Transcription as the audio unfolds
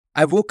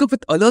I woke up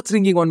with alerts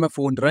ringing on my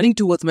phone, running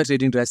towards my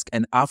trading desk,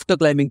 and after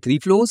climbing 3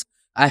 floors,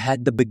 I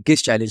had the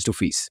biggest challenge to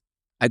face.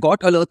 I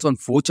got alerts on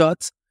 4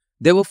 charts,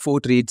 there were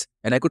 4 trades,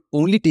 and I could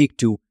only take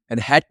 2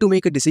 and had to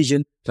make a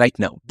decision right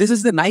now. This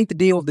is the 9th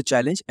day of the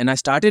challenge, and I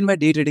started my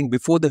day trading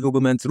before the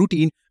Huberman's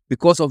routine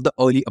because of the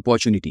early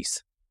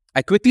opportunities.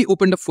 I quickly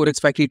opened a Forex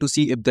Factory to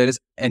see if there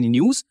is any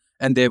news,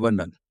 and there were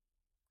none.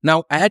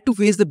 Now, I had to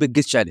face the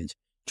biggest challenge,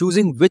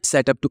 choosing which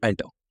setup to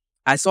enter.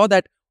 I saw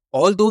that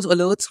all those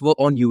alerts were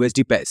on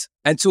USD pairs.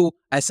 And so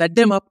I set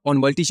them up on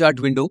multi-chart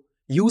window,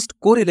 used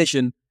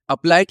correlation,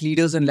 applied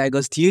leaders and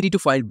laggers theory to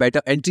find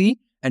better entry,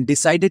 and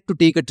decided to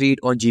take a trade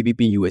on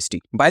GBP USD.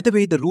 By the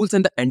way, the rules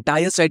and the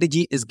entire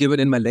strategy is given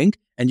in my link,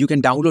 and you can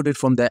download it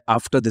from there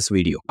after this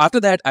video. After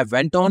that, I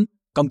went on,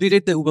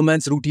 completed the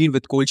Huberman's routine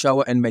with cold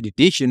shower and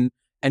meditation,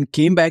 and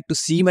came back to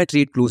see my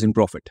trade close in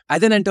profit. I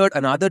then entered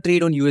another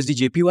trade on USD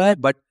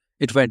JPY, but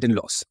it went in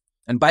loss.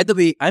 And by the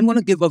way, I'm going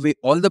to give away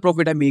all the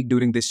profit I make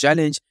during this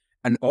challenge,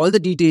 and all the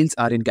details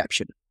are in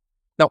caption.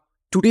 Now,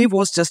 today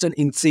was just an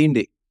insane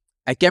day.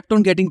 I kept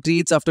on getting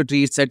trades after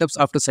trades, setups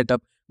after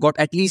setup, got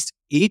at least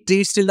 8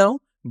 trades till now,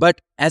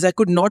 but as I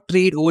could not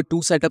trade over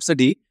 2 setups a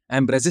day,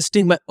 I'm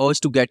resisting my urge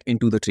to get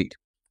into the trade.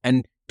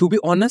 And to be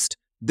honest,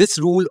 this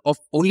rule of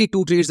only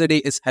 2 trades a day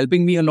is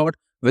helping me a lot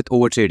with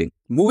overtrading.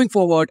 Moving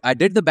forward, I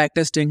did the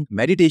backtesting,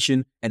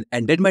 meditation, and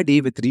ended my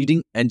day with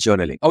reading and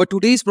journaling. Our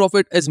today's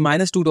profit is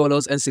minus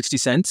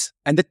 $2.60,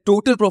 and the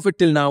total profit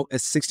till now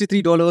is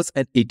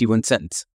 $63.81.